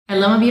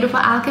Hello, my beautiful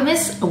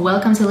alchemists.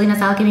 Welcome to Elena's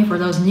Alchemy. For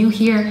those new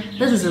here,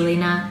 this is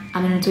Elena.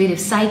 I'm an intuitive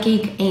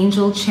psychic,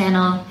 angel,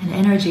 channel, and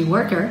energy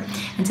worker.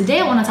 And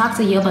today I want to talk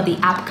to you about the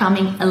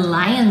upcoming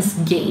Alliance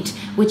Gate,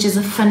 which is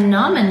a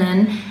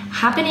phenomenon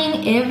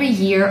happening every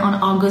year on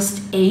August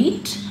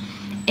 8th.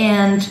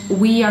 And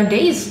we are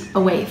days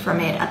away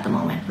from it at the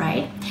moment,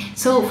 right?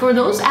 So for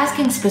those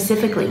asking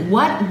specifically,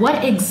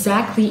 what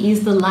exactly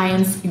is the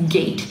Alliance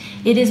Gate?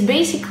 It is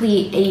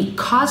basically a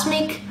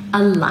cosmic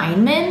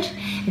alignment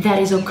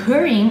that is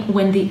occurring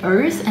when the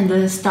Earth and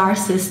the star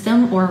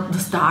system or the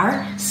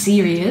star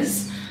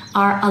Sirius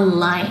are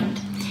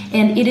aligned.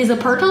 And it is a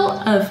portal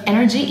of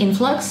energy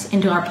influx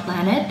into our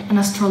planet. And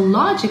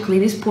astrologically,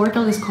 this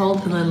portal is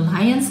called the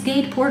Alliance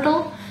Gate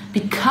portal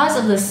because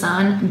of the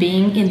sun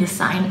being in the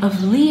sign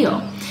of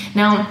Leo.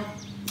 Now,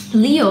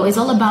 Leo is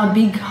all about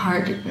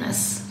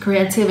big-heartedness,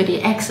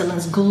 creativity,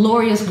 excellence,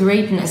 glorious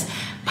greatness,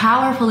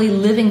 powerfully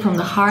living from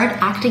the heart,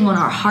 acting on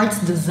our heart's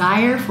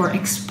desire for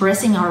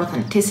expressing our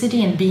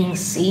authenticity and being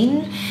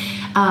seen,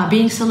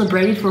 being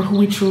celebrated for who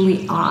we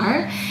truly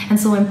are. And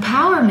so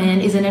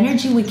empowerment is an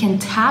energy we can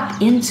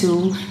tap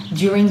into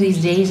during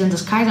these days, and the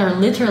skies are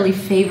literally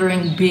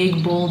favoring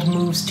big, bold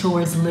moves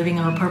towards living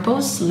our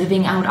purpose,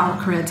 living out our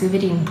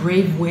creativity in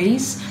brave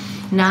ways,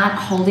 not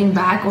holding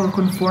back or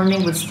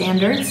conforming with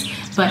standards,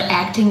 but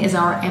acting as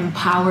our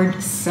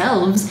empowered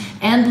selves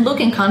and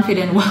looking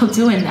confident while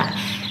doing that.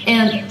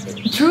 And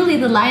truly,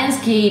 the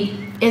Alliance Gate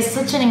is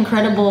such an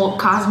incredible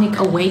cosmic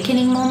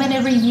awakening moment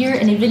every year.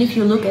 And even if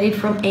you look at it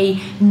from a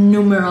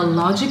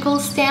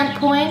numerological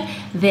standpoint,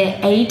 the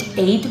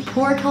 8-8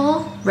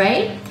 portal,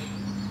 right?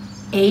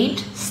 8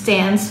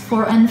 stands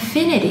for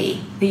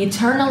infinity, the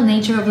eternal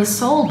nature of the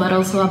soul, but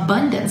also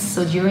abundance.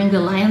 So during the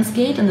Alliance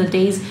Gate and the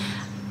days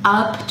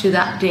up to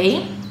that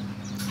day,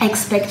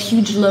 expect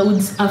huge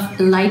loads of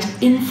light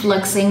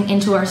influxing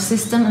into our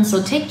system. And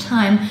so take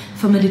time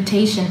for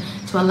meditation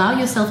to allow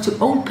yourself to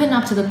open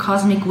up to the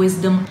cosmic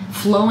wisdom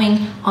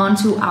flowing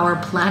onto our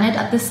planet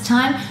at this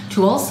time,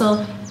 to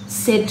also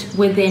sit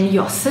within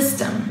your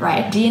system,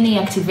 right? DNA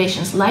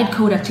activations, light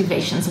code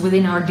activations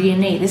within our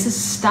DNA. This is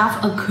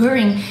stuff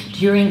occurring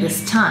during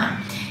this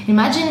time.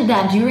 Imagine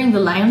that during the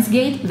Alliance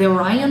Gate, the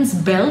Orion's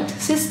belt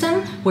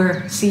system,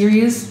 where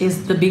Sirius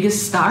is the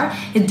biggest star,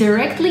 it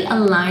directly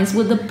aligns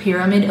with the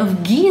Pyramid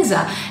of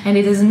Giza. And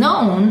it is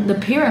known the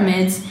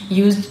pyramids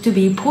used to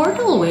be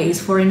portal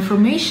ways for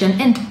information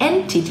and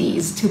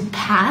entities to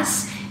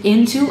pass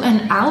into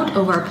and out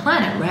of our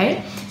planet,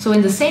 right? So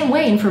in the same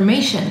way,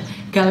 information,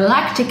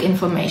 galactic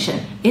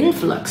information,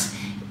 influx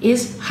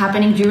is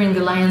happening during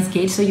the Alliance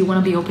Gate, so you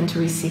want to be open to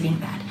receiving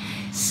that.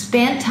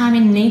 Spend time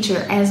in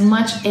nature as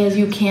much as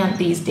you can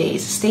these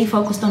days. Stay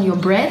focused on your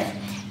breath,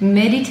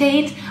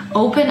 meditate,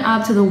 open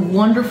up to the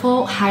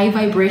wonderful high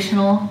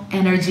vibrational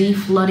energy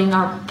flooding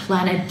our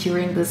planet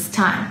during this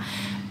time.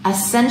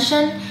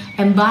 Ascension,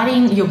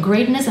 embodying your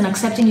greatness and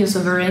accepting your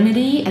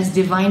sovereignty as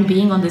divine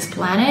being on this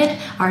planet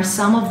are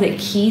some of the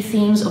key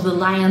themes of the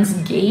Alliance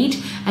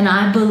Gate. And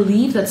I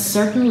believe that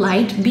certain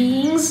light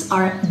beings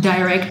are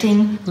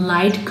directing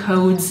light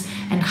codes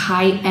and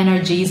high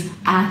energies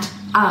at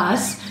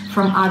us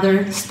from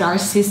other star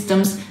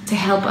systems to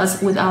help us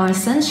with our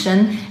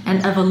ascension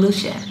and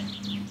evolution.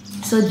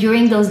 So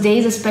during those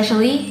days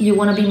especially, you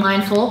want to be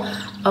mindful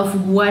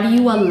of what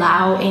you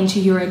allow into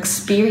your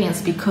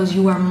experience, because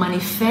you are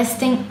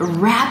manifesting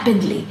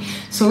rapidly.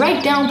 So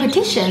write down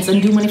petitions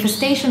and do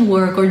manifestation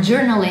work or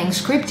journaling,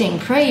 scripting,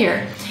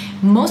 prayer.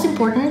 Most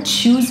important,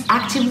 choose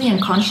actively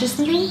and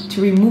consciously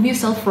to remove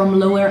yourself from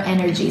lower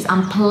energies.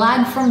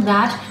 Unplug from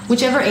that,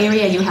 whichever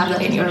area you have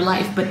that in your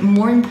life, but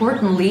more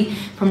importantly,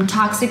 from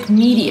toxic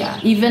media,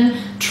 even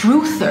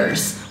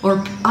truthers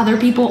or other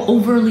people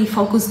overly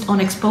focused on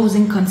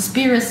exposing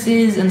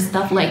conspiracies and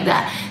stuff like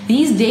that.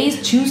 These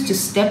days, choose to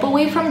step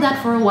away from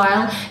that for a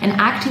while and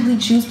actively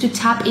choose to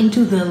tap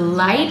into the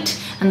light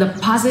and the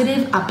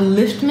positive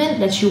upliftment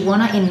that you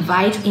want to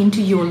invite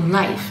into your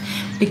life.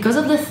 Because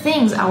of the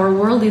things our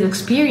world is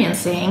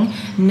experiencing,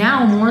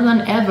 now more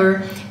than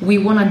ever, we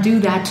want to do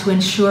that to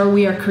ensure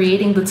we are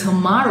creating the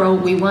tomorrow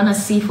we want to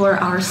see for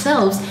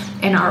ourselves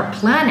and our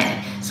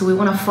planet. So we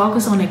want to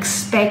focus on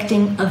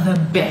expecting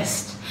the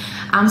best.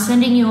 I'm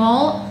sending you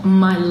all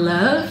my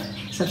love.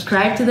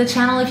 Subscribe to the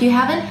channel if you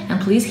haven't,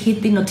 and please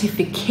hit the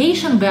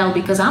notification bell,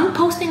 because I'm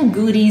posting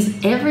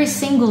goodies every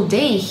single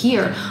day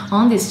here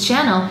on this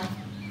channel.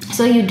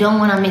 So you don't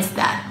want to miss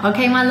that.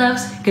 Okay, my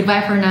loves?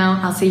 Goodbye for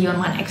now. I'll see you on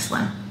my next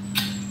one.